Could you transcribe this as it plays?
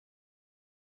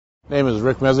name is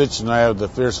Rick Mezich, and I have the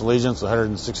Fierce Allegiance,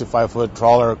 165-foot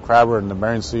trawler crabber in the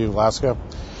Bering Sea, Alaska.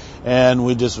 And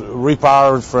we just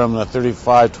repowered from the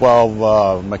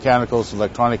 3512 mechanical to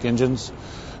electronic engines.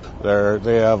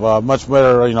 They have much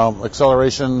better,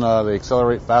 acceleration. They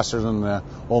accelerate faster than the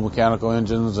old mechanical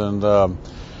engines, and they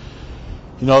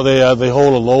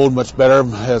hold a load much better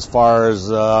as far as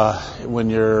when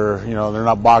you're, they're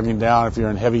not bogging down. If you're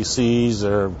in heavy seas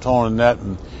or towing a net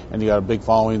and you got a big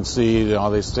following sea,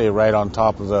 they stay right on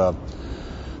top of the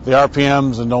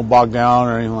RPMs and don't bog down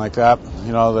or anything like that.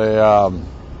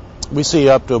 We see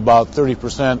up to about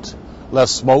 30%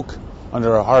 less smoke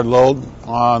under a hard load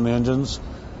on the engines.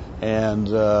 And,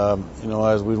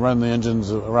 as we run the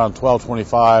engines around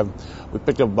 1225, we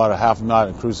picked up about a half knot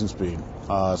in cruising speed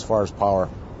as far as power.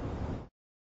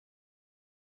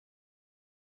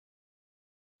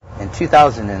 In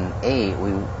 2008,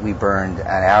 we burned an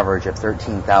average of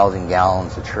 13,000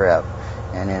 gallons a trip.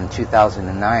 And in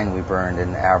 2009, we burned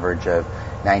an average of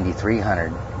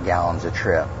 9,300 gallons a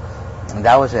trip. And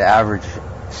that was an average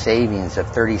savings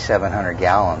of 3,700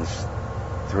 gallons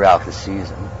throughout the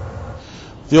season.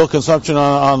 Fuel consumption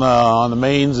on the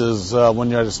mains is when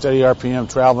you're at a steady RPM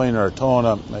traveling or towing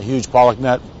a huge pollock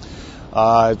net,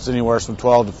 it's anywhere from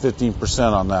 12 to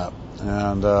 15% on that.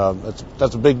 And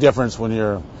that's a big difference when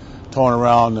you're towing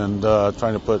around and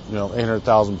trying to put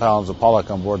 800,000 pounds of pollock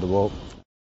on board the boat.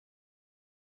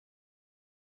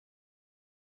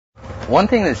 One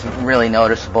thing that's really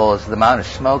noticeable is the amount of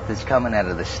smoke that's coming out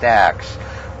of the stacks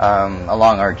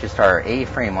along our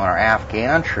A-frame on our aft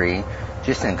gantry.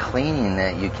 Just in cleaning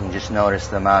it, you can just notice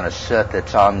the amount of soot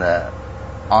that's on the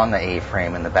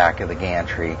A-frame in the back of the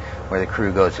gantry where the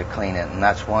crew goes to clean it. And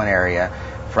that's one area.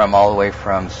 All the way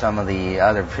from some of the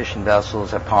other fishing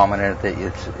vessels have commented that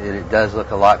it does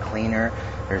look a lot cleaner.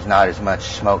 There's not as much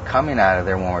smoke coming out of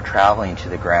there when we're traveling to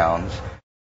the grounds.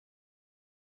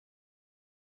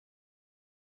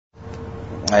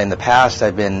 In the past,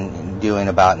 I've been doing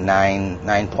about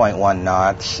 9.1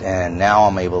 knots, and now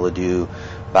I'm able to do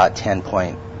about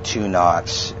 10.2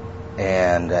 knots,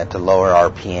 and at the lower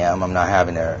RPM. I'm not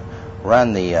having to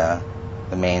run the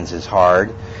mains as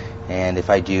hard, and if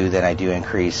I do, then I do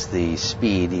increase the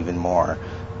speed even more.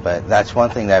 But that's one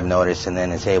thing that I've noticed, and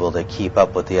then is able to keep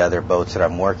up with the other boats that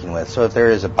I'm working with. So if there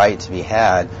is a bite to be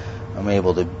had, I'm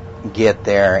able to get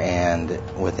there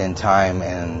and within time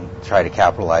and try to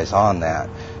capitalize on that.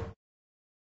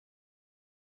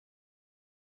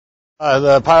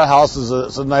 The pilot house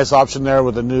is a nice option there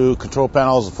with the new control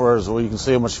panels as far as where you can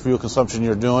see how much fuel consumption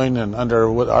you're doing and under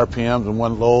what RPMs and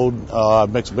one load.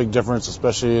 It makes a big difference,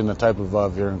 especially in the type of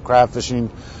if you're in crab fishing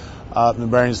in the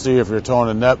Bering Sea. If you're towing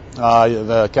a net,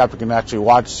 the captain can actually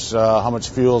watch how much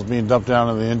fuel is being dumped down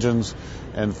in the engines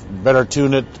and better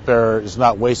tune it. It's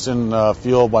not wasting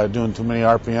fuel by doing too many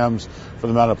RPMs for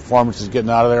the amount of performance it's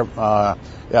getting out of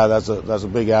there. That's a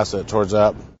big asset towards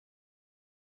that.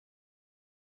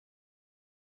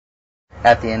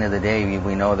 At the end of the day,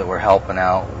 we know that we're helping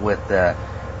out with the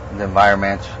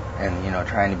environment and,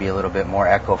 trying to be a little bit more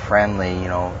eco-friendly,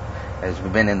 as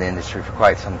we've been in the industry for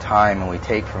quite some time and we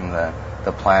take from the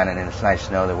planet, and it's nice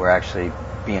to know that we're actually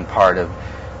being part of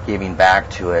giving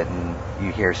back to it. And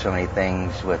you hear so many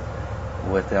things with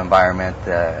the environment,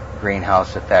 the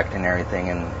greenhouse effect and everything,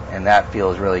 and that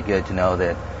feels really good to know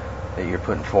that you're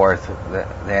putting forth the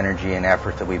energy and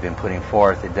effort that we've been putting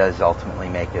forth. It does ultimately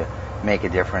make a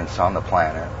difference on the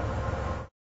planet.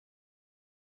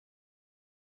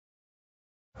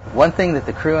 One thing that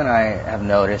the crew and I have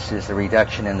noticed is the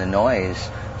reduction in the noise.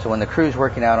 So when the crew's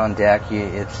working out on deck,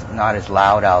 it's not as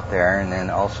loud out there, and then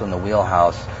also in the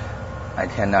wheelhouse, I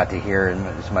tend not to hear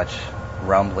as much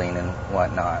rumbling and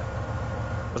whatnot.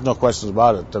 There's no questions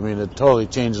about it. I mean, it totally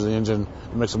changes the engine.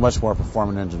 It makes a much more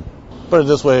performant engine. Put it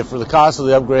this way, for the cost of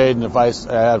the upgrade, and if I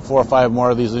had 4 or 5 more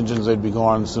of these engines, they'd be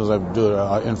going as soon as I do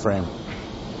it in frame.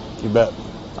 You bet.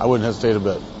 I wouldn't hesitate a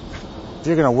bit. If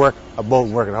you're going to work a boat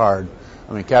and work it hard,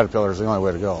 Caterpillar is the only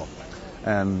way to go.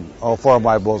 And all 4 of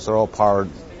my boats are all powered,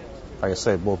 like I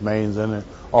say, both mains and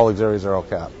all auxiliaries are all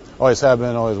capped. Always have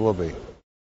been, always will be.